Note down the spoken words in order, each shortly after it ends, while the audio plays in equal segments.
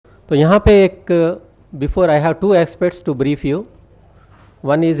तो यहाँ पे एक before I have two aspects to brief you.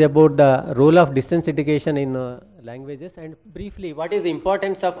 One is about the role of distance education in languages and briefly what is the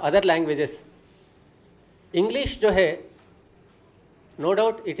importance of other languages. English जो है, no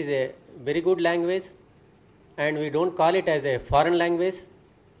doubt it is a very good language and we don't call it as a foreign language.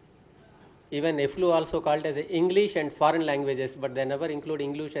 Even FLU also called as a English and foreign languages, but they never include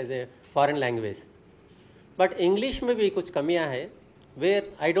English as a foreign language. But English में भी कुछ कमियां है, where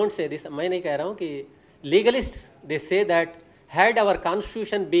I don't say this, मैं नहीं कह रहा हूँ कि legalists they say that had our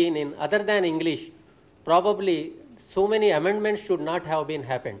constitution been in other than English, probably so many amendments should not have been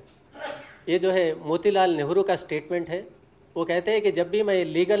happened. ये जो है मोतीलाल नेहरू का स्टेटमेंट है, वो कहते हैं कि जब भी मैं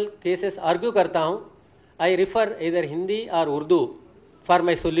लीगल केसेस आर्ग्यू करता हूँ, आई रिफ़र इधर हिंदी और उर्दू फॉर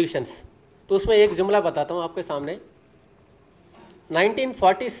माई सोल्यूशंस. तो उसमें एक जुमला बताता हूँ आपके सामने.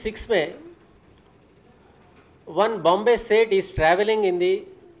 1946 में one Bombay set is travelling in दी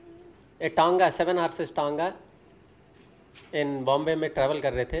ए टांगा, 7 हॉर्सेस टांगा इन बॉम्बे में ट्रैवल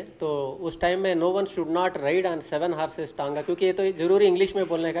कर रहे थे. तो उस टाइम में no one should not ride on 7 horses टांगा, क्योंकि ये तो ज़रूरी इंग्लिश में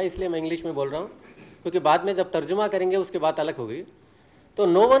बोलने का, इसलिए मैं इंग्लिश में बोल रहा हूँ, क्योंकि बाद में जब तर्जुमा करेंगे उसके बाद अलग होगी. तो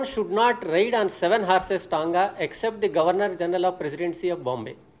no one should not ride on 7 horses टांगा accept the governor general of presidency of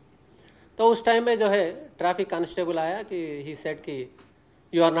Bombay. तो उस टाइम में जो है ट्रैफिक कांस्टेबल आया कि ही सेड कि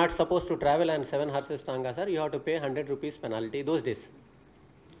you are not suppose to travel on 7 horses टांगा सर, यू हैव टू पे 100 rupees penalty those days.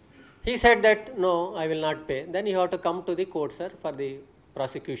 He said that no, I will not pay. Then you have to come to the court, sir, for the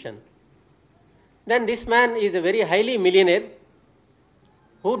prosecution. Then this man is a very highly millionaire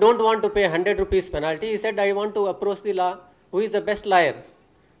who don't want to pay 100 rupees penalty. He said, I want to approach the law. Who is the best lawyer?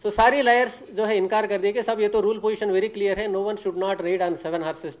 So सारी lawyers जो है इनकार कर दिए कि सब ये तो rule position very clear है. No one should not ride on 7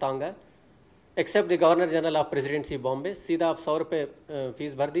 horses टांगा except the governor general of presidency Bombay. सीधा आप 100 रुपये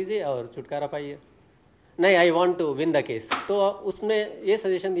फीस भर दीजिए और छुटकारा पाइए. नहीं, I want to win the case. तो उसने ये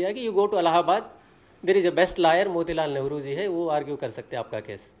सजेशन दिया कि you go to Allahabad, there is a best lawyer Motilal Nehru ji है, वो आर्ग्यू कर सकते हैं आपका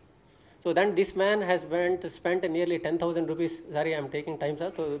case. So then this man has went spent nearly 10,000 rupees. Sorry I am taking time sir,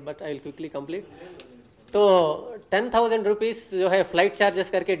 तो but I will quickly complete. तो 10,000 रुपीज़ जो है फ्लाइट चार्जेस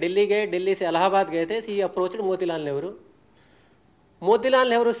करके दिल्ली गए, दिल्ली से इलाहाबाद गए थे. ही अप्रोच्ड मोतीलाल नेहरू. मोतीलाल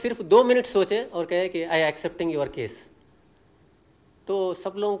नेहरू सिर्फ 2 मिनट सोचे और कहे कि आई एक्सेप्टिंग योर केस. तो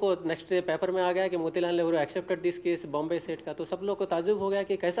सब लोगों को नेक्स्ट डे पेपर में आ गया कि Motilal Nehru accepted this case Bombay set का. तो सब लोग को ताजुब हो गया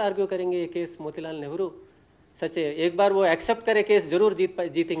कि कैसा आर्ग्यू करेंगे ये केस मोतीलाल नेहरू. सच है, एक बार वो एक्सेप्ट करे केस जरूर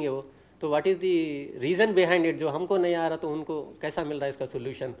जीतेंगे वो. तो what is the reason behind it, जो हमको नहीं आ रहा तो उनको कैसा मिल रहा है इसका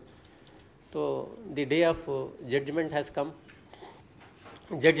सोल्यूशन. तो the day of judgement has come.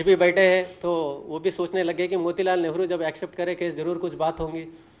 जज भी बैठे हैं तो वो भी सोचने लगे कि मोतीलाल नेहरू जब एक्सेप्ट करे केस जरूर कुछ बात होंगी.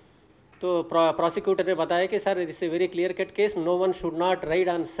 तो प्रोसिक्यूटर ने बताया कि sir this a very clear cut case, no one should not ride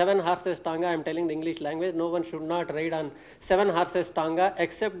on 7 horses टांगा. I am telling the English language, no one should not ride on 7 horses टांगा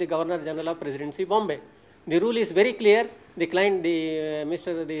accept the governor general of presidency Bombay. The rule is very clear, the client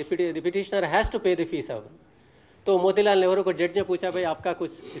the petitioner has to पे the fees of. तो मोतीलाल नेहरू को जज ने पूछा, भाई आपका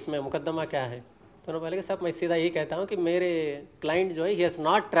कुछ इसमें मुकदमा क्या है. तो उन्होंने बोला कि साहब मैं सीधा यही कहता हूँ कि मेरे क्लाइंट जो है he has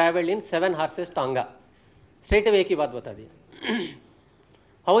not travelled in 7 horses टांगा. स्ट्रेट अवे एक ही बात बता दिया.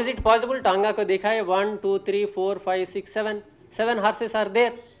 How is it possible? टांगा को देखा है 1, 2, 3, 4, 5, 6, 7 horses are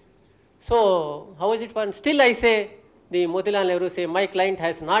there. So how is it possible? Still I say, the Motilal Nehru say, my client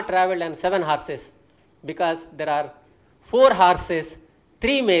has not travelled on 7 horses because there are 4 horses,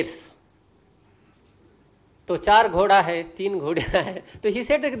 3 mares. तो 4 घोड़ा है, 3 घोड़े है. तो he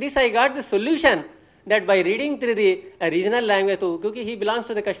said this I got the solution that by reading through the regional language. तो क्योंकि he belongs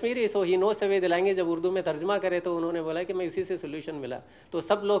to the Kashmiri, so he knows away the language. जब उर्दू में तर्जुमा करे तो उन्होंने बोला कि मैं उसी से सोल्यूशन मिला. तो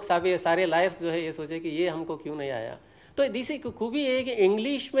सब लोग सारे लायर्स जो है ये सोचे कि ये हमको क्यों नहीं आया. तो इसी खूबी है कि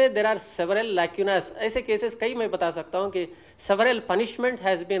इंग्लिश में देर आर सेवरल लैक्यूनास. ऐसे केसेस कई मैं बता सकता हूँ कि several punishment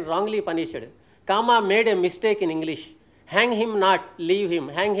has been wrongly punished. Comma made a mistake in English, hang him not leave him,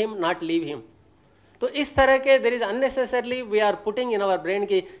 hang him not leave him. तो इस तरह के there is unnecessarily we are putting in our brain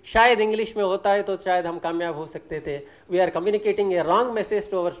कि शायद English में होता है तो शायद हम कामयाब हो सकते थे. We are communicating A wrong message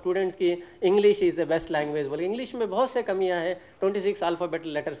to our students कि English is the best language. बोले इंग्लिश में बहुत से कमियां हैं. 26 अल्फ़ाबेट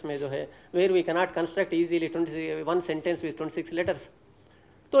लेटर्स में जो है where we cannot construct easily 1 sentence with 26 letters.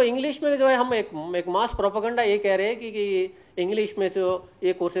 तो इंग्लिश में जो है हम एक मास प्रोपेगेंडा ये कह रहे हैं कि इंग्लिश में जो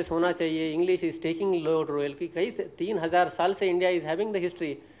ये कोर्सेस होना चाहिए. English is taking load role की कई 3000 साल से India is having the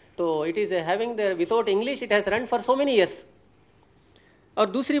history. तो it is having the without English it has run for so many years. और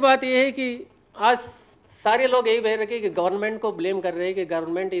दूसरी बात ये है कि आज सारे लोग यही कह रहे हैं कि गवर्नमेंट को ब्लेम कर रहे हैं कि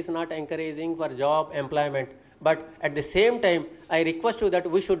government is not encouraging for job employment. But at the same time I request you that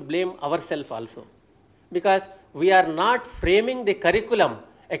we should blame our self also, because we are not framing the curriculum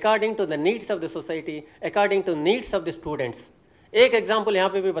according to the needs of the society, according to needs of the students. एक example यहाँ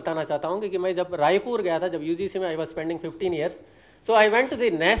पे भी बताना चाहता हूँ कि मैं जब रायपुर गया था, जब यूजीसी में I was spending 15 years, so I went to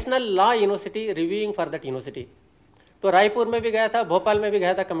the national law university reviewing for that university. तो रायपुर में भी गया था, भोपाल में भी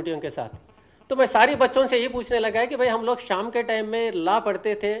गया था कमेटियों के साथ। तो मैं सारी बच्चों से ये पूछने लगा कि भाई हम लोग शाम के टाइम में लॉ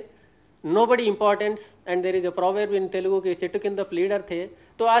पढ़ते थे, nobody importance and there is a proverb इन तेलुगु कि चिट्टू किंद प्लीडर थे।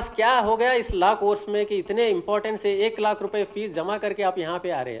 तो आज क्या हो गया इस लॉ कोर्स में कि इतने इंपॉर्टेंस है, 1 लाख रुपए फीस जमा करके आप यहाँ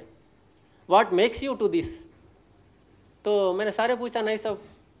पे आ रहे हैं, what makes you to this? तो मैंने सारे पूछा, नहीं सब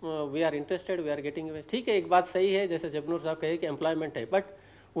we are interested, we are getting. ठीक है, एक बात सही है जैसे जबनूर साहब कहे कि एम्प्लॉयमेंट है, but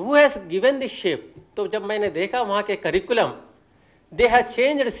who has given this shape? तो जब मैंने देखा वहाँ के curriculum, they have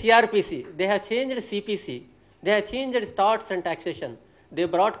changed CRPC, they have changed CPC, they have changed torts and taxation, they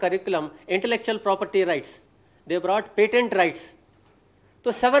brought curriculum, intellectual property rights, they brought patent rights.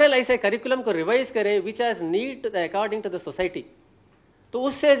 तो several ऐसे curriculum को revise करे which has need according to the society. तो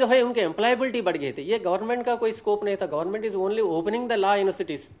उससे जो है उनके employability बढ़ गई थी। ये गवर्नमेंट का कोई स्कोप नहीं था, government is only opening the law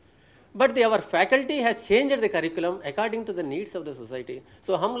universities, but the our faculty has changed the curriculum according to the needs of the society.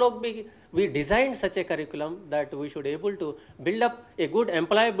 सो हम लोग भी we designed such A curriculum that we should able to build up a good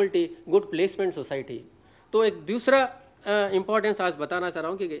employability, good placement society. तो एक दूसरा importance आज बताना चाह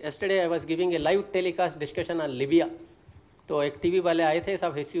रहा हूँ कि yesterday I was giving a live telecast discussion on Libya. तो एक टीवी वाले आए थे,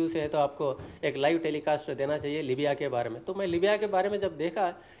 सब हिस्यू से है, तो आपको एक लाइव टेलीकास्ट देना चाहिए लिबिया के बारे में। तो मैं लिबिया के बारे में जब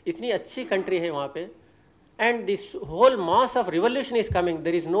देखा, इतनी अच्छी कंट्री है वहाँ पे, and this whole mass of revolution is coming,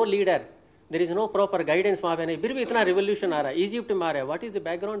 there is no leader, there is no proper guidance वहाँ पे नहीं, फिर भी इतना revolution आ रहा है, इजिप्ट में आ रहा है, what is the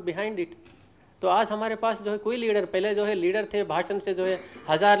background behind it? तो आज हमारे पास जो है कोई लीडर, पहले जो है लीडर थे भाषण से जो है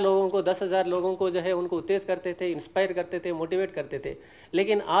 1000 लोगों को 10,000 लोगों को जो है उनको उत्तेज करते थे, इंस्पायर करते थे, मोटिवेट करते थे।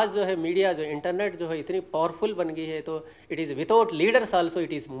 लेकिन आज जो है मीडिया, जो इंटरनेट जो है इतनी पावरफुल बन गई है, तो it is without leaders also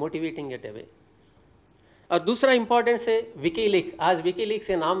it is motivating it away. और दूसरा इंपॉर्टेंस है विकीलीक। आज विकीलीक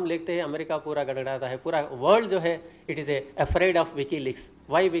से नाम लेते हैं अमेरिका पूरा गड़गड़ाता है, पूरा वर्ल्ड जो है it is a afraid of WikiLeaks.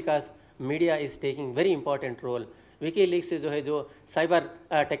 Y? Because media is taking very important role. WikiLeaks से जो है जो साइबर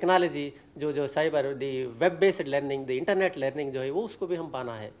टेक्नोलॉजी, जो cyber the web based learning, the internet learning जो है वो उसको भी हम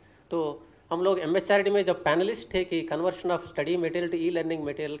पाना है। तो हम लोग MHRD में जब पैनलिस्ट थे कि conversion of study material to e learning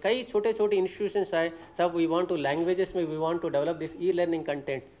material, कई छोटे छोटे इंस्टीट्यूशंस आए, सब वी वांट टू लैंग्वेजेस में we want to develop this e learning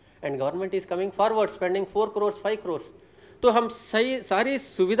content, and government is coming forward spending 4 crores 5 crores। तो हम सही सारी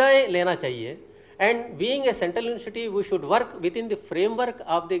सुविधाएं लेना चाहिए, and being a central university we should work with in the framework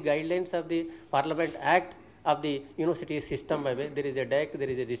of the guidelines of the parliament act of the university system. There is a DEC, there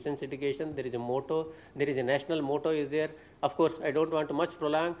is a distance education, there is a motto, there is a national motto is there. Of course I don't want to much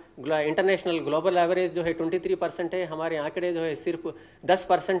prolong. International global average जो है 23% है, हमारे आंकड़े जो है सिर्फ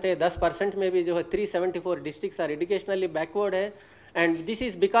 10% है। 10% में भी जो है 374 districts are educationally backward है, and this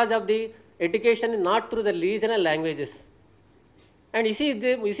is because of the education not through the regional languages। And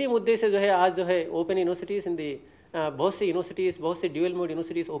इसी मुद्दे से जो है आज जो है ओपन यूनिवर्सिटीज़ इन दी बहुत सी यूनिवर्सिटीज़, बहुत सी dual mode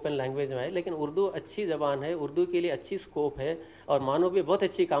universities open language में है, लेकिन उर्दू अच्छी ज़बान है, उर्दू के लिए अच्छी स्कोप है, और मानू भी बहुत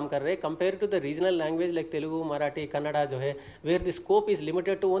अच्छी काम कर रहे हैं compare to the regional language like Telugu, Marathi, Kannada जो है, where the scope is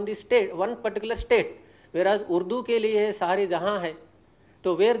limited to one particular state, where आज उर्दू के लिए है सारी जहाँ है।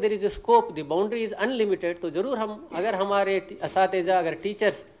 तो where there is a scope, the boundary is unlimited. तो ज़रूर हम अगर हमारे असातिज़ा, अगर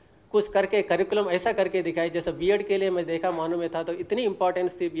टीचर्स कुछ करके करिकुलम ऐसा करके दिखाए, जैसे बीएड के लिए मैं देखा मानू में था, तो इतनी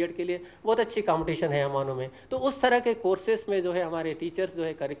इंपॉर्टेंस थी बीएड के लिए, बहुत अच्छी कंपटीशन है मानू में। तो उस तरह के कोर्सेज में जो है हमारे टीचर्स जो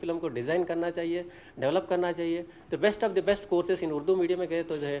है करिकुलम को डिज़ाइन करना चाहिए, डेवलप करना चाहिए। तो best of the best courses in Urdu medium में गए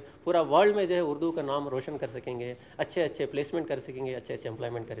तो जो है पूरा वर्ल्ड में जो है उर्दू का नाम रोशन कर सकेंगे, अच्छे अच्छे प्लेसमेंट कर सकेंगे, अच्छे अच्छे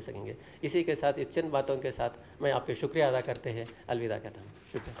एम्प्लॉयमेंट कर सकेंगे। इसी के साथ, इस चंद बातों के साथ मैं आपके शुक्रिया अदा करते हैं अलविदा कहता हूँ।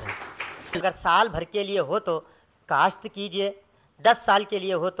 शुक्रिया। अगर साल भर के लिए हो तो काश्त कीजिए, 10 साल के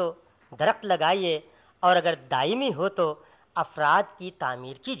लिए हो तो दरख्त लगाइए, और अगर दायमी हो तो अफराद की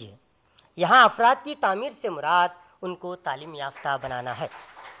तामीर कीजिए। यहाँ अफराद की तामीर से मुराद उनको तालीम याफ्ता बनाना है।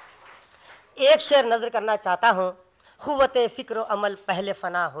 एक शेर नज़र करना चाहता हूँ। क़ुव्वत फ़िक्र व अमल पहले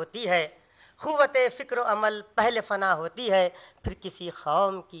फ़ना होती है, क़ुव्वत फ़िक्र व अमल पहले फ़ना होती है, फिर किसी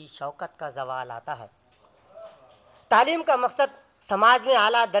कौम की शौकत का ज़वाल आता है। तालीम का मकसद समाज में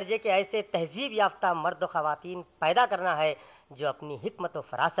आला दर्जे के ऐसे तहजीब याफ्ता मर्द व ख़वातीन पैदा करना है जो अपनी हिकमत व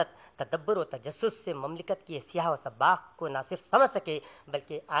फरासत, तदब्बर व तजस्सुस से ममलिकत की स्याह व सबाख को न सिर्फ समझ सके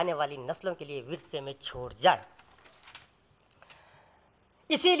बल्कि आने वाली नस्लों के लिए विरसे में छोड़ जाए।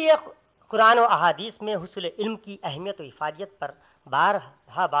 इसीलिए कुरान व अहादीस में हुस्न इल्म की अहमियत व इफादियत पर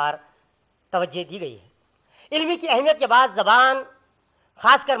बार तवज्जो दी गई है। इल्म की अहमियत के बाद ज़बान,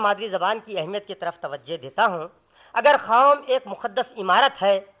 ख़ासकर मादरी ज़बान की अहमियत की तरफ तवज्जो देता हूँ। अगर कौम एक मुक़द्दस इमारत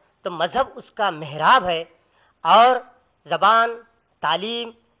है तो मज़हब उसका मेहराब है, और ज़बान, तालीम,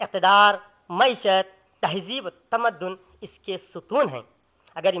 इक़्तिदार, मईशत, तहज़ीब, तमद्दुन इसके सुतून हैं।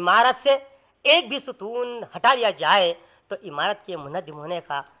 अगर इमारत से एक भी सुतून हटा लिया जाए तो इमारत के मुनहदम होने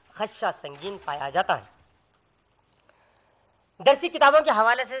का खदशा संगीन पाया जाता है। दरसी किताबों के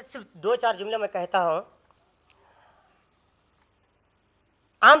हवाले से सिर्फ 2-4 जुमले में कहता हूँ।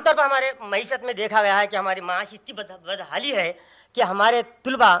 आमतौर पर हमारे मईशत में देखा गया है कि हमारी माश इतनी बदहाली है कि हमारे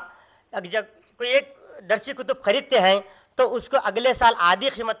तुलबा जब कोई एक दरसी कुतुब खरीदते हैं तो उसको अगले साल आधी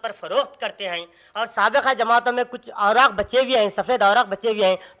कीमत पर फ़रोख्त करते हैं, और साबिक़ा जमातों में कुछ औराक बचे हुए हैं, सफ़ेद औराक बचे हुए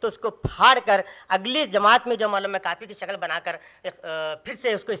हैं, तो उसको फाड़ कर अगली जमात में जो मालूम है कापी की शक्ल बनाकर फिर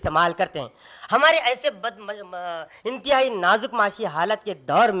से उसको इस्तेमाल करते हैं। हमारे ऐसे इंतहाई नाजुक माशी हालत के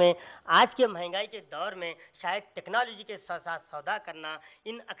दौर में, आज के महंगाई के दौर में, शायद टेक्नोलॉजी के साथ साथ सौदा करना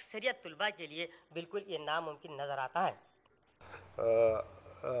इन अक्सरियत तुलबा के लिए बिल्कुल ये नामुमकिन नज़र आता है।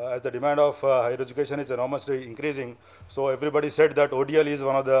 As the demand of higher education is enormously increasing, so everybody said that ODL is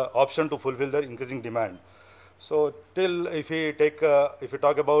one of the options to fulfill the increasing demand. So till if we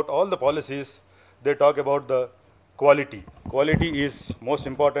talk about all the policies, they talk about the quality. Quality is most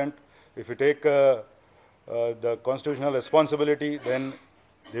important. If you take the constitutional responsibility, then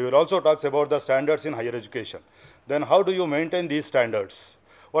they will also talk about the standards in higher education. Then how do you maintain these standards?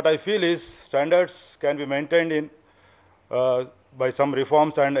 What I feel is standards can be maintained in by some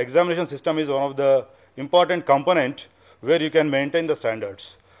reforms, and examination system is one of the important component where you can maintain the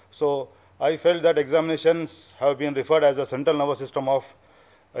standards. So I felt that examinations have been referred as a central nervous system of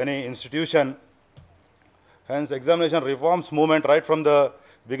any institution. Hence examination reforms movement right from the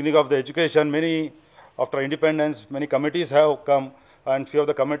beginning of the education, after independence, many committees have come, and few of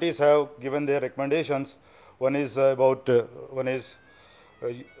the committees have given their recommendations. One is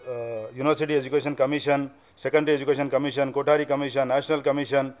University Education Commission, Secondary Education Commission, Kothari Commission, National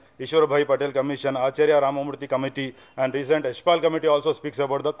Commission, Ishwar Bhai Patel Commission, Acharya Ramamurthy Committee, and recent Eshpal Committee also speaks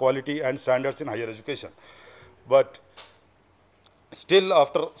about the quality and standards in higher education. But still,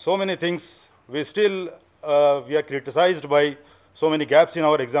 after so many things, we are criticized by so many gaps in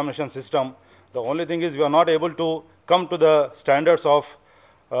our examination system. The only thing is we are not able to come to the standards of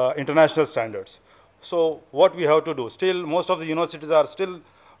international standards. So what we have to do? Still, most of the universities are still,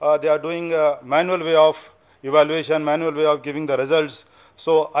 they are doing a manual way of evaluation, manual way of giving the results.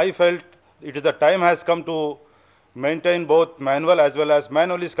 So I felt it is the time has come to maintain both manual as well as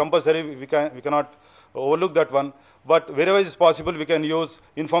manual is compulsory. We cannot overlook that one. But wherever it is possible, we can use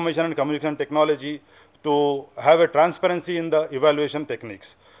information and communication technology to have a transparency in the evaluation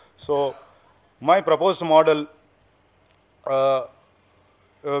techniques. So my proposed model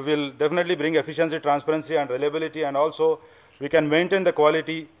will definitely bring efficiency, transparency, and reliability, and also we can maintain the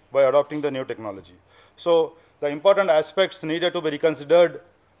quality by adopting the new technology. So the important aspects needed to be reconsidered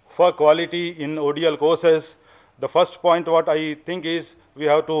for quality in ODL courses. The first point what I think is we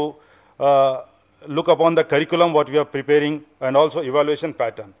have to look upon the curriculum what we are preparing and also evaluation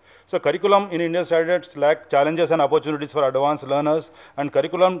pattern. So curriculum in Indian standards lack challenges and opportunities for advanced learners, and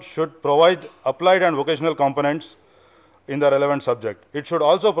curriculum should provide applied and vocational components in the relevant subject. It should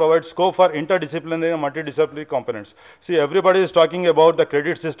also provide scope for interdisciplinary and multidisciplinary components. See, everybody is talking about the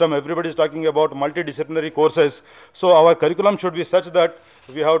credit system, everybody is talking about multidisciplinary courses. So our curriculum should be such that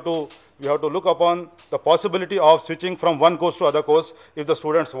we have to look upon the possibility of switching from one course to other course if the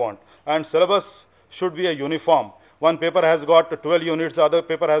students want. And syllabus should be a uniform. One paper has got 12 units, the other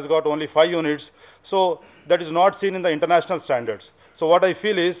paper has got only 5 units. So that is not seen in the international standards. So what I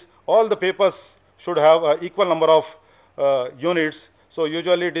feel is all the papers should have an equal number of units. So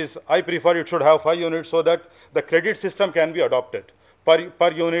usually it is, I prefer it should have 5 units so that the credit system can be adopted.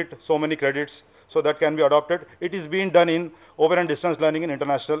 Per unit, so many credits, so that can be adopted. It is being done in open and distance learning in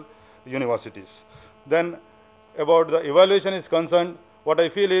international universities. Then about the evaluation is concerned, what I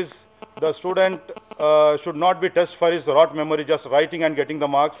feel is the student should not be tested for his rote memory, just writing and getting the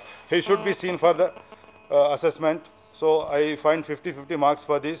marks. He should be seen for the assessment. So I find 50-50 marks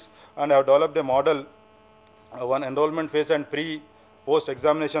for this, and I have developed a model, one enrollment phase and post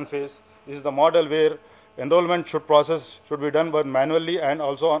examination phase. This is the model where enrollment should be done both manually and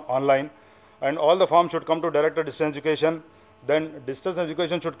also online, and all the forms should come to Director Distance Education. Then Distance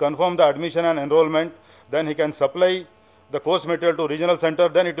Education should confirm the admission and enrollment. Then he can supply the course material to regional center,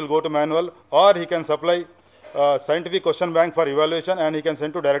 then it will go to manual, or he can supply scientific question bank for evaluation, and he can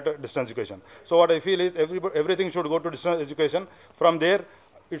send to Director Distance Education. So what I feel is everything should go to Distance Education. From there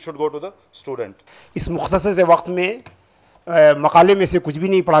it should go to the student. इस मुख्तसर से वक्त में Macaulay में से कुछ भी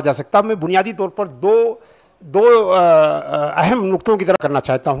नहीं पढ़ा जा सकता। मैं बुनियादी तौर पर दो अहम नुक्तों की तरफ करना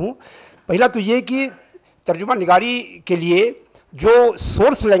चाहता हूँ। पहला तो ये कि तर्जुमा निगारी के लिए जो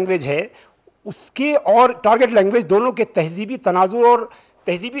सोर्स लैंग्वेज है उसके और टारगेट लैंग्वेज दोनों के तहजीबी तनाजुर और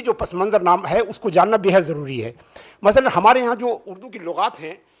तहजीबी जो पस मंज़र नाम है उसको जानना बेहद ज़रूरी है। मसलन हमारे यहाँ जो उर्दू की लुगात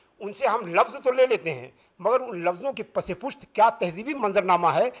हैं उनसे हम लफ्ज़ तो ले लेते हैं मगर उन लफ्ज़ों के पसे पुश्त क्या तहजीबी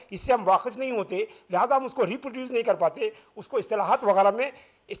मंजरनामा है इससे हम वाकिफ़ नहीं होते, लिहाजा हम उसको रिप्रोड्यूस नहीं कर पाते, उसको इस्तिलाहात वगैरह में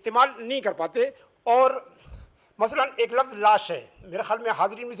इस्तेमाल नहीं कर पाते। और मसलन एक लफ्ज़ लाश है, मेरे ख्याल में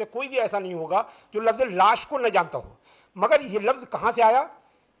हाज़रीन में से कोई भी ऐसा नहीं होगा जो लफ्ज़ लाश को न जानता हो, मगर ये लफ्ज़ कहाँ से आया,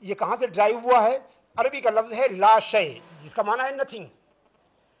 ये कहाँ से ड्राइव हुआ है? अरबी का लफ्ज़ है लाशय, जिसका माना है नथिंग,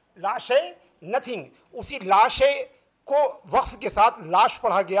 लाशय नथिंग। उसी लाशय को वक्फ के साथ लाश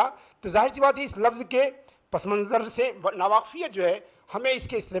पढ़ा गया, तो जाहिर सी बात है इस लफ्ज़ के पस मंज़र से नावाक़फ़ियत जो है हमें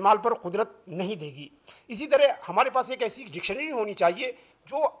इसके इस्तेमाल पर कुदरत नहीं देगी। इसी तरह हमारे पास एक ऐसी डिक्शनरी होनी चाहिए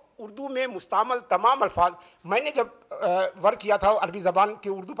जो उर्दू में मुस्तामल तमाम अल्फाज, मैंने जब वर्क किया था अरबी ज़बान के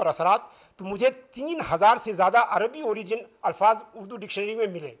उर्दू पर असरात, तो मुझे 3000 से ज़्यादा अरबी ओरिजिन अल्फाज उर्दू डिक्शनरी में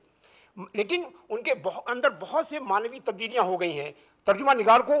मिले, लेकिन उनके अंदर बहुत से मानवी तब्दीलियाँ हो गई हैं। तर्जुमा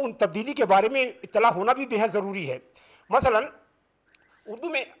निगार को उन तब्दीली के बारे में इत्तला होना भी बेहद ज़रूरी है। मसलन उर्दू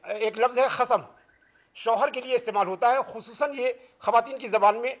में एक लफ्ज़ है खसम, शौहर के लिए इस्तेमाल होता है, खुसूसन ये ख़वातीन की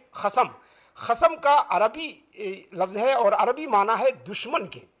ज़बान में खसम। खसम का अरबी लफ्ज़ है और अरबी माना है दुश्मन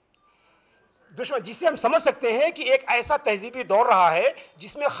के, दुश्मन, जिससे हम समझ सकते हैं कि एक ऐसा तहजीबी दौर रहा है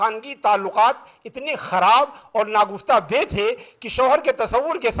जिसमें खानगी ताल्लुकात इतने ख़राब और नागुफ्ता बे थे कि शौहर के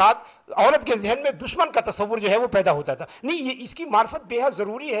तसव्वुर के साथ औरत के जहन में दुश्मन का तसव्वुर जो है वो पैदा होता था। नहीं, ये इसकी मार्फत बेहद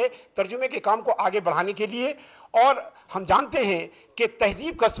ज़रूरी है तर्जुमे के काम को आगे बढ़ाने के लिए। और हम जानते हैं कि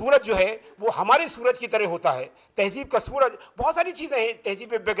तहजीब का सूरज जो है वो हमारे सूरज की तरह होता है। तहजीब का सूरज, बहुत सारी चीज़ें हैं तहजीब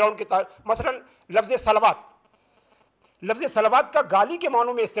बैकग्राउंड के तहत, मसलन लफ्ज़ सलवात, लफ्ज़ सलवात का गाली के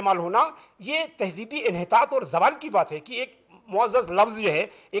मानों में इस्तेमाल होना, ये तहजीबी इन्हितात और ज़वाल की बात है कि एक मुअज़्ज़ज़ लफ्ज़ जो है,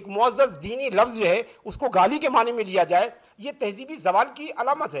 एक मुअज़्ज़ज़ दीनी लफ्ज़ जो है उसको गाली के माने में लिया जाए, ये तहजीबी ज़वाल की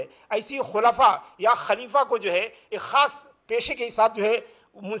अलामत है। ऐसी खुलफा या खलीफा को जो है एक ख़ास पेशे के साथ जो है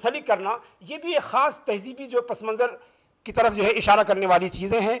मुंसलिक करना, ये भी एक ख़ास तहजीबी जो पस मंज़र की तरफ जो है इशारा करने वाली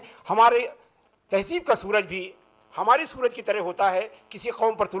चीज़ें हैं। हमारे तहजीब का सूरज भी हमारे सूरज की तरह होता है, किसी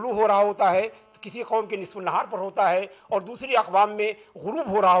कौम पर तुलू हो रहा होता है, किसी कौम के निस्फ़ नहार पर होता है, और दूसरी अक़वाम में गुरूब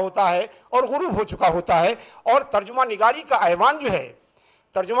हो रहा होता है और गुरूब हो चुका होता है। और तर्जुमा निगारी का ऐवान जो है,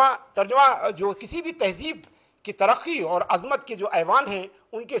 तर्जुमा जो किसी भी तहजीब की तरक्की और अज़मत के जो ऐवान हैं,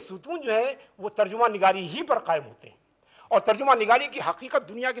 उनके सुतून जो है वो तर्जुमा निगारी ही पर कायम होते हैं। और तर्जुमा निगारी की हकीकत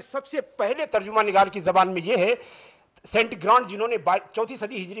दुनिया के सबसे पहले तर्जुमा निगार की ज़बान में ये है, सेंट ग्रांट जिन्होंने 4वीं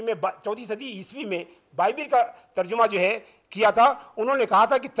सदी हिजरी में 4वीं सदी ईस्वी में बाइबिल का तर्जुमा जो है किया था, उन्होंने कहा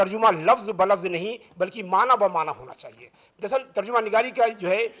था कि तर्जुमा लफ्ज़ ब लफ्ज़ नहीं बल्कि माना ब माना होना चाहिए। दरअसल तर्जुमा निगारी का जो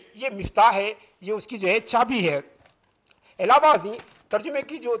है ये मिफ्ताह है, ये उसकी जो है चाबी है। अलावा तर्जुमे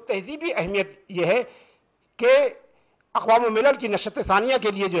की जो तहजीबी अहमियत ये है कि अक़वाम मिलल की नशत सानिया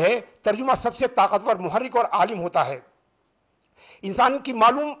के लिए जो है तर्जुमा सबसे ताकतवर मुहर्रिक और आलिम होता है। इंसान की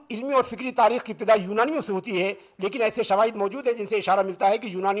मालूम इल्मी और फ़िक्री तारीख़ की इब्तिदा यूनानियों से होती है, लेकिन ऐसे शवाहिद मौजूद हैं जिनसे इशारा मिलता है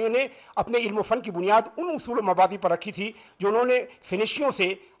कि यूनानियों ने अपने इल्म फ़न की बुनियाद उन उसूल मबादी पर रखी थी जो उन्होंने फ़िनिशियों से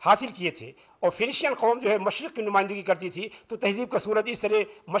हासिल किए थे। और फ़िनिशियन कौम जो है मशरिक़ की नुमाइंदगी करती थी, तो तहजीब का सूरत इस तरह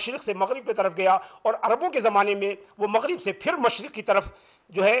मशरिक़ से मगरिब की तरफ गया, और अरबों के ज़माने में वो मगरिब से फिर मशरिक़ की तरफ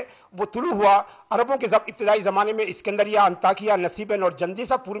जो है वो तुलू हुआ। अरबों के इब्तदाई ज़माने में इस्कंदरिया, अंताकिया, नसीबन और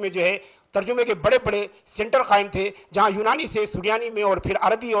जंदीसापुर में जो है तर्जुमे के बड़े बड़े सेंटर कायम थे, जहाँ यूनानी से सुरियानी में और फिर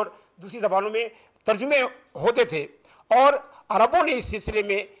अरबी और दूसरी ज़बानों में तर्जुमे होते थे। और अरबों ने इस सिलसिले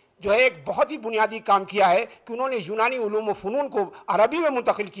में जो है एक बहुत ही बुनियादी काम किया है कि उन्होंने यूनानी उलूम व फ़नून को अरबी में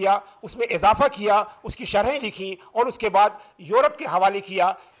मुंतकिल किया, उसमें इजाफ़ा किया, उसकी शरहें लिखी और उसके बाद यूरोप के हवाले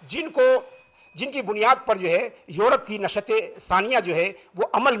किया, जिनकी बुनियाद पर जो है यूरोप की नशत सानिया जो है वो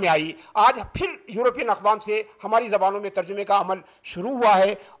अमल में आई। आज फिर यूरोपियन अक़वाम से हमारी ज़बानों में तर्जुमे का अमल शुरू हुआ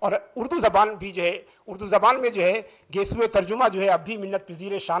है, और उर्दू ज़बान भी जो है, उर्दू ज़बान में जो है गेसुए तर्जुमा जो है अब भी मिन्नत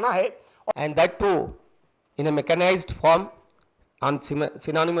पज़ीर शाना है। And that too in a mechanized form on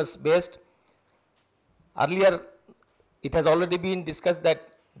synonymous based. Earlier it has already been discussed that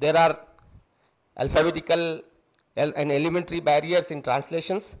there are alphabetical and elementary barriers in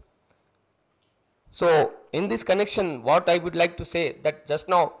translations. So in this connection, what I would like to say that just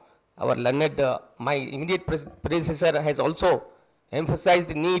now our learned, my immediate predecessor has also emphasized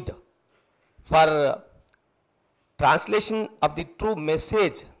the need for translation of the true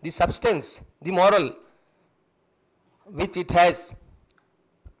message, the substance, the moral which it has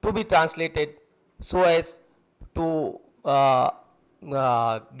to be translated so as to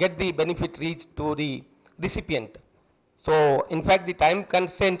get the benefit reached to the recipient. So in fact the time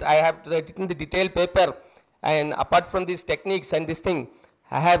constraint, I have written the detailed paper, and apart from these techniques and this thing,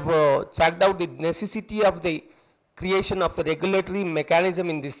 I have checked out the necessity of the creation of a regulatory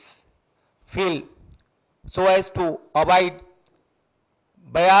mechanism in this field so as to avoid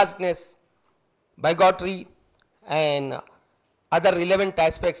biasness, bigotry and other relevant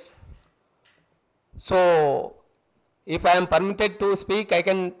aspects So, if I am permitted to speak, I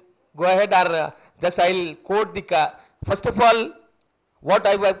can go ahead, or just I'll quote the, first of all, what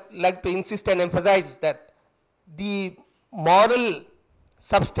I would like to insist and emphasize that the moral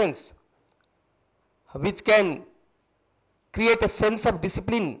substance which can create a sense of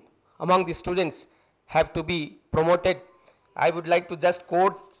discipline among the students have to be promoted. I would like to just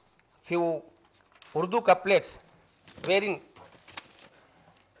quote few Urdu couplets wherein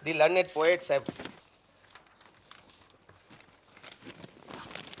the learned poets have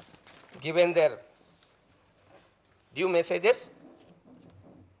given their due messages.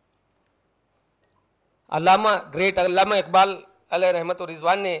 Great अल्लामा इकबाल अलैहि रहमत और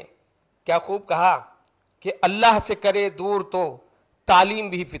रिजवान ने क्या खूब कहा कि अल्लाह से करे दूर तो तालीम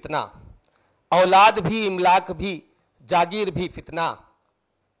भी फितना, औलाद भी, इमलाक भी, जागीर भी फितना,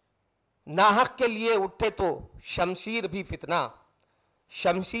 नाहक के लिए उठे तो शमशीर भी फितना,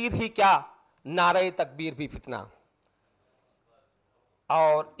 शमशीर ही क्या नारे तकबीर भी फितना।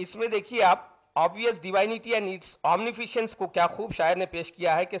 और इसमें देखिए आप ऑब्वियस डिवाइनिटी एंड इट्स ऑमनिफिशेंस को क्या खूब शायर ने पेश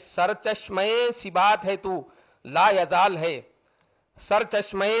किया है कि सरचश्मे सिबात है तू ला यजाल है,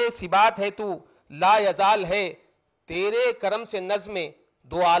 सरचश्मे सिबात है तू ला यजाल है, तेरे करम से नज़्मे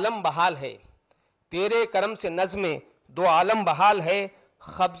दो आलम बहाल है, तेरे करम से नज़्मे दो आलम बहाल है,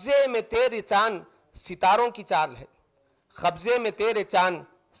 कब्ज़े में तेरे चांद सितारों की चाल है, कब्ज़े में तेरे चांद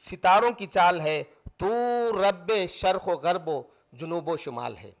सितारों की चाल है, तू रब्बे शर्क़ व ग़र्ब व जुनूब व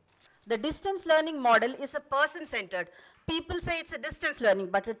शुमाल है। The distance learning model is a person-centered. People say it's a distance learning,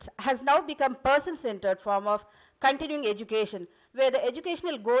 but it has now become person-centered form of continuing education, where the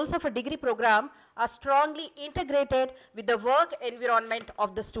educational goals of a degree program are strongly integrated with the work environment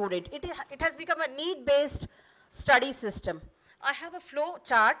of the student. It has become a need-based study system. I have a flow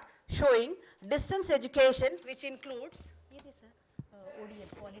chart showing distance education, which includes ODL,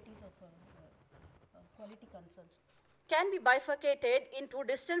 qualities of quality concerns, can be bifurcated into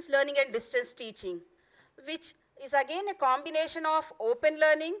distance learning and distance teaching, which is again a combination of open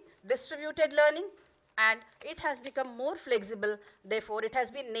learning, distributed learning, and it has become more flexible. Therefore, it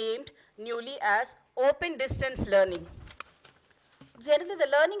has been named newly as open distance learning. Generally,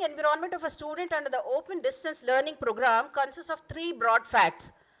 the learning environment of a student under the open distance learning program consists of three broad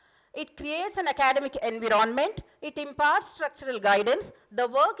facts. It creates an academic environment, it imparts structural guidance, the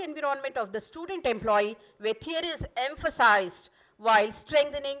work environment of the student employee where theory is emphasized while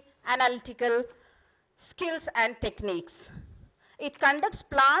strengthening analytical skills and techniques. It conducts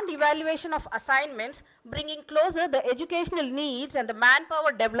planned evaluation of assignments, bringing closer the educational needs and the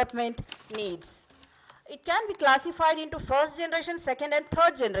manpower development needs. It can be classified into first generation, second and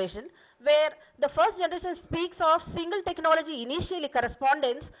third generation, where the first generation speaks of single technology initially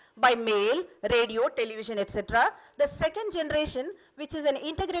correspondence by mail, radio, television, etc. The second generation, which is an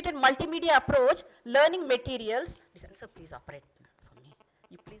integrated multimedia approach, learning materials. Sir, please operate for me.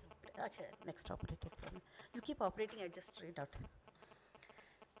 You please operate. Next, operate it for me. You keep operating, I just read out.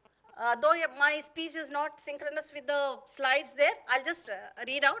 Though my speech is not synchronous with the slides there, I'll just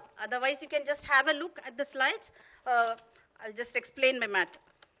read out. Otherwise, you can just have a look at the slides. I'll just explain my matter.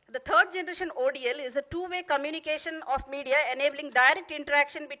 The third generation ODL is a two-way communication of media enabling direct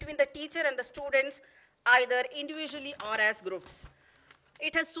interaction between the teacher and the students, either individually or as groups.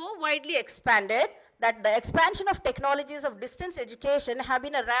 It has so widely expanded that the expansion of technologies of distance education have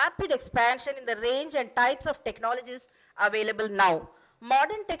been a rapid expansion in the range and types of technologies available now.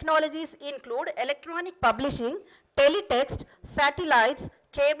 Modern technologies include electronic publishing, teletext, satellites,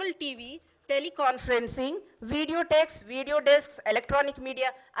 cable TV, teleconferencing, video text, video discs, electronic media,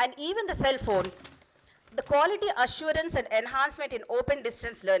 and even the cell phone. The quality assurance and enhancement in open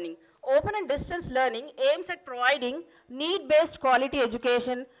distance learning. Open and distance learning aims at providing need-based quality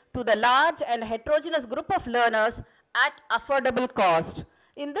education to the large and heterogeneous group of learners at affordable cost.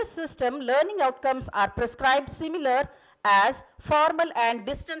 In this system, learning outcomes are prescribed similar as formal and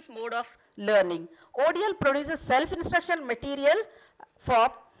distance mode of learning. ODL produces self-instructional material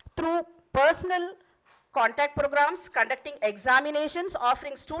through personal contact programs, conducting examinations,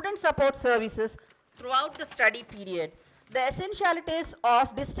 offering student support services throughout the study period. The essentialities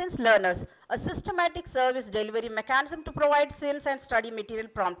of distance learners, a systematic service delivery mechanism to provide SIMs and study material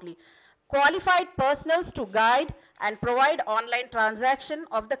promptly. Qualified personnels to guide and provide online transaction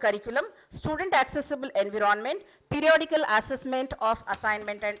of the curriculum, student accessible environment, periodical assessment of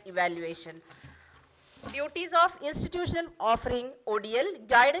assignment and evaluation. Duties of institutional offering ODL,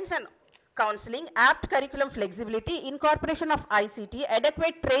 guidance and counseling, apt curriculum flexibility, incorporation of ICT,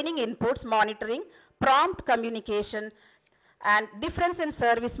 adequate training inputs, monitoring, prompt communication, and difference in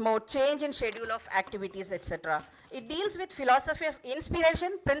service mode, change in schedule of activities, etc. It deals with philosophy of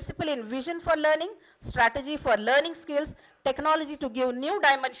inspiration, principle in vision for learning, strategy for learning skills, technology to give new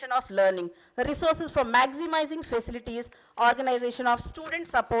dimension of learning, resources for maximizing facilities, organization of student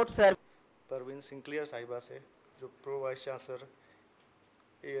support service. Parveen सिंक्लियर साहिबा से जो pro vice chancellor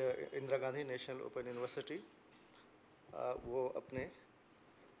Indira Gandhi national open university वो अपने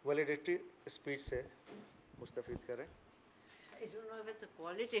validity speech से मुस्तफ़ीद करें. I don't know if it's a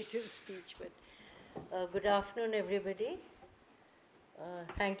qualitative speech, but good afternoon, everybody.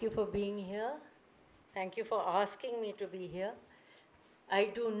 Thank you for being here. Thank you for asking me to be here. I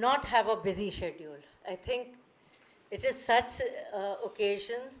do not have a busy schedule. I think it is such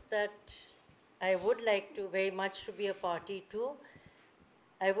occasions that I would like to very much to be a party to.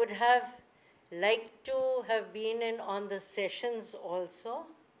 I would have liked to have been in on the sessions also,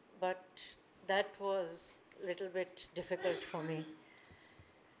 but that was a little bit difficult for me.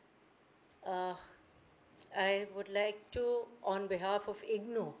 I would like to, on behalf of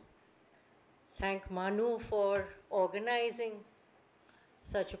IGNOU, thank MANUU for organizing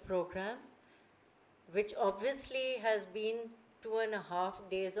such a program, which obviously has been 2.5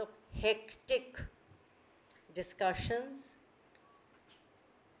 days of hectic discussions.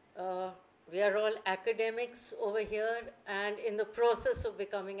 We are all academics over here and in the process of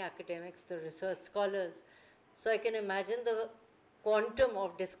becoming academics, the research scholars. So I can imagine the quantum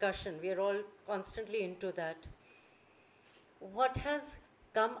of discussion. We are all constantly into that. What has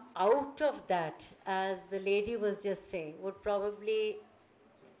come out of that, as the lady was just saying, would probably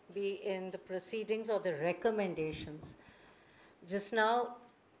be in the proceedings or the recommendations. Just now,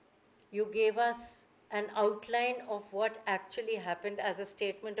 you gave us an outline of what actually happened as a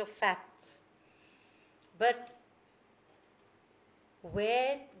statement of facts. But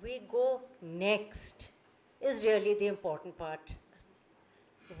where we go next is really the important part.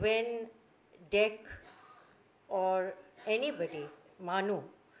 When DEC or anybody, MANUU,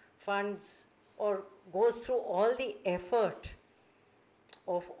 funds or goes through all the effort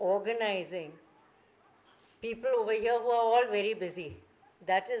of organizing people over here who are all very busy.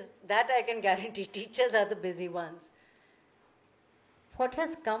 That I can guarantee. Teachers are the busy ones. What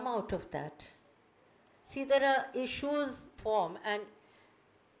has come out of that? See, there are issues form, and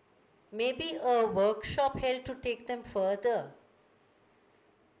maybe a workshop held to take them further.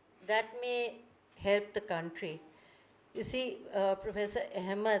 That may help the country. You see, Professor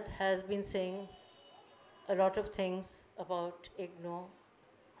Ahmed has been saying a lot of things about IGNOU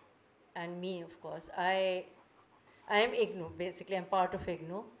and me, of course. I am IGNOU, basically. I'm part of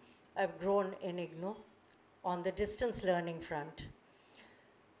IGNOU. I've grown in IGNOU on the distance learning front.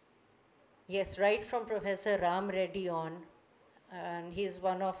 Yes, right from Professor Ram Reddy on, and he's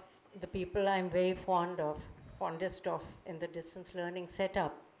one of the people I'm very fondest of in the distance learning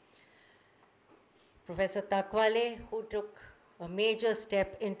setup. Professor Takwale, who took a major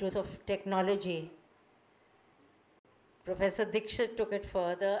step into technology. Professor Dixit took it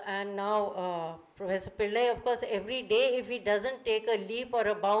further, and now Professor Pillai, of course, every day if he doesn't take a leap or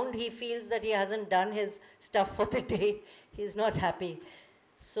a bound, he feels that he hasn't done his stuff for the day. He's not happy.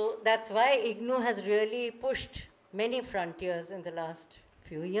 So that's why IGNOU has really pushed many frontiers in the last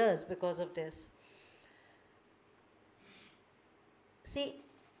few years because of this. See,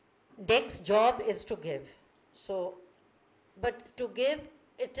 DEC's job is to give. So, but to give,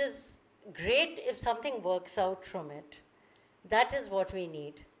 it is great if something works out from it. That is what we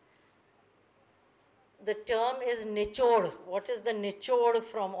need. The term is nichod. What is the nichod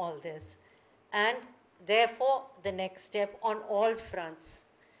from all this? And therefore, the next step on all fronts.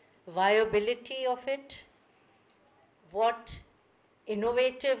 Viability of it, what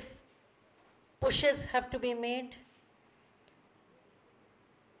innovative pushes have to be made.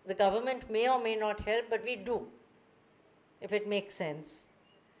 The government may or may not help, but we do, if it makes sense.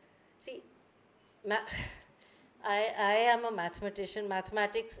 See, I am a mathematician.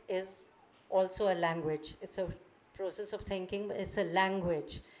 Mathematics is also a language. It's a process of thinking, but it's a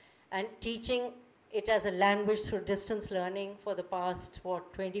language. And teaching it as a language through distance learning for the past,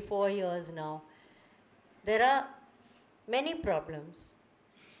 24 years now. There are many problems,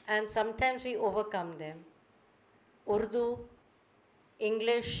 and sometimes we overcome them. Urdu,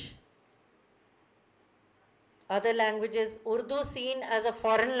 English, other languages, Urdu seen as a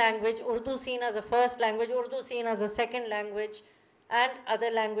foreign language, Urdu seen as a first language, Urdu seen as a second language, and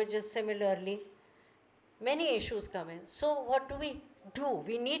other languages similarly. Many issues come in. So what do?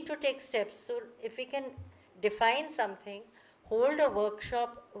 We need to take steps. So if we can define something, hold a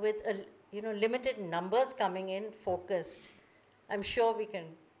workshop with limited numbers coming in, focused, I'm sure we can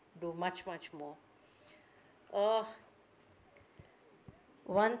do much, much more.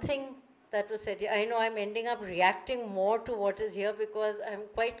 one thing that was said, I know I'm ending up reacting more to what is here because I'm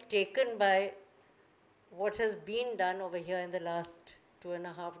quite taken by what has been done over here in the last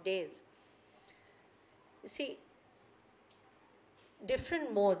 2.5 days. You see,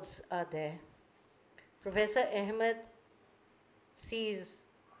 different modes are there. Professor Ahmed sees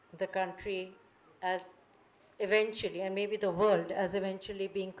the country as eventually, and maybe the world as eventually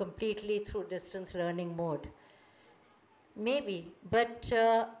being completely through distance learning mode. Maybe, but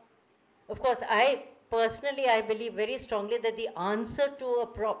of course, I believe very strongly that the answer to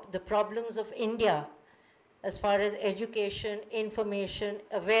the problems of India as far as education, information,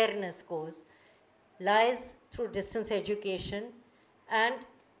 awareness goes, lies through distance education. And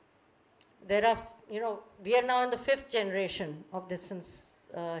there are, we are now in the 5th generation of distance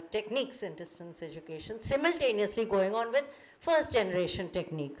techniques in distance education, simultaneously going on with 1st generation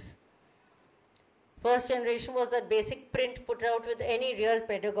techniques. 1st generation was that basic print put out with any real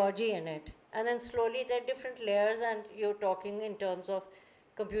pedagogy in it. And then slowly there are different layers, and you're talking in terms of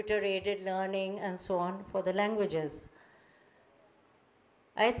computer-aided learning and so on for the languages.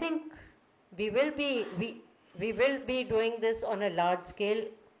 I think we will be doing this on a large scale.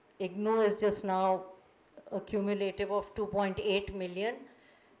 IGNOU is just now a cumulative of 2.8 million.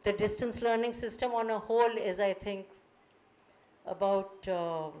 The distance learning system on a whole is, I think, about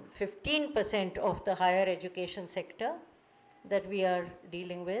 15% of the higher education sector that we are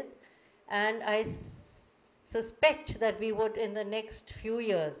dealing with. And I suspect that we would, in the next few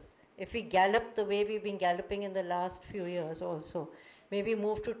years, if we gallop the way we've been galloping in the last few years also, maybe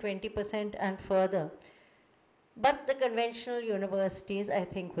move to 20% and further. But the conventional universities, I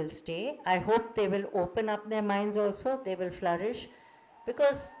think, will stay. I hope they will open up their minds also, they will flourish,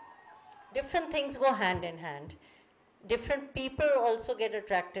 because different things go hand in hand. Different people also get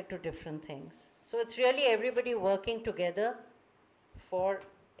attracted to different things. So it's really everybody working together for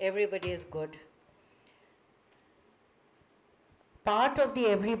everybody's good. Part of the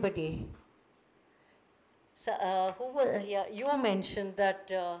everybody, so, you mentioned that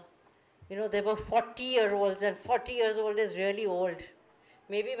there were 40-year-olds, and 40 years old is really old.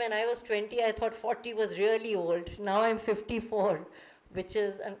 Maybe when I was 20, I thought 40 was really old. Now I'm 54, which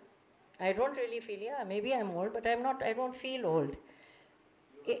is, I don't really feel, maybe I'm old, but I'm not, I don't feel old.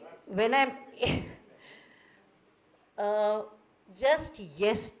 When I'm, just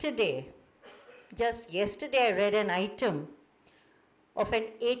yesterday I read an item of an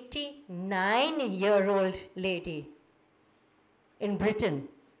 89-year-old lady in Britain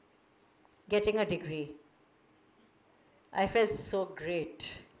getting a degree. I felt so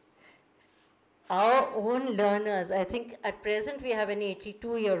great. Our own learners, I think at present we have an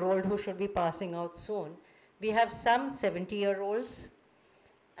 82-year-old who should be passing out soon. We have some 70-year-olds.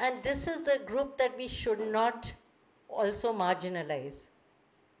 And this is the group that we should not also marginalize.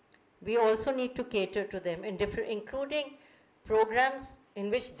 We also need to cater to them, including programs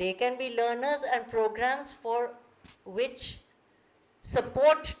in which they can be learners and programs for which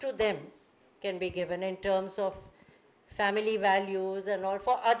support to them can be given in terms of family values and all,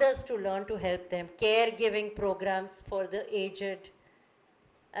 for others to learn to help them, caregiving programs for the aged,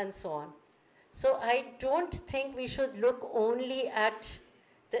 and so on. So I don't think we should look only at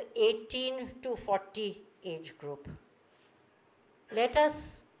the 18 to 40 age group. Let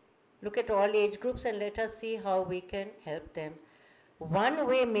us look at all age groups and let us see how we can help them. One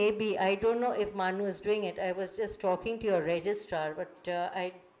way maybe, I don't know if MANUU is doing it, I was just talking to your registrar, but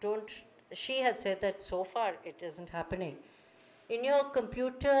she had said that so far it isn't happening. In your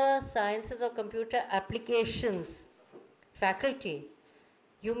computer sciences or computer applications faculty,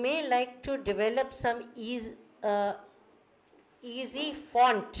 you may like to develop some easy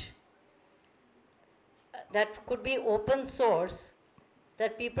font that could be open source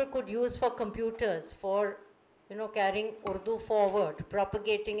that people could use for computers, for carrying Urdu forward,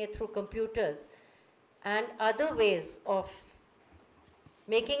 propagating it through computers, and other ways of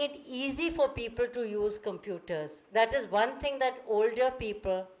making it easy for people to use computers. That is one thing that older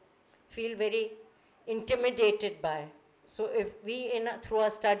people feel very intimidated by. So if we, through our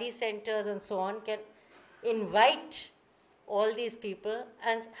study centers and so on, can invite all these people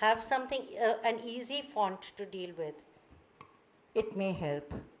and have something, an easy font to deal with, it may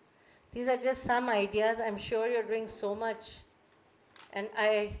help. These are just some ideas. I'm sure you're doing so much, and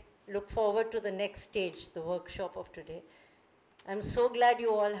I look forward to the next stage, the workshop of today. I'm so glad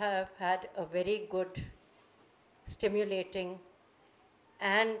you all have had a very good, stimulating,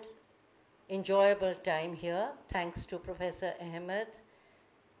 and enjoyable time here. Thanks to Professor Ahmed,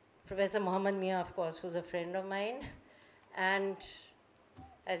 Professor Muhammad Mia, of course, who's a friend of mine, and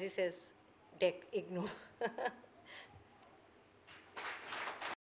as he says, IGNOU.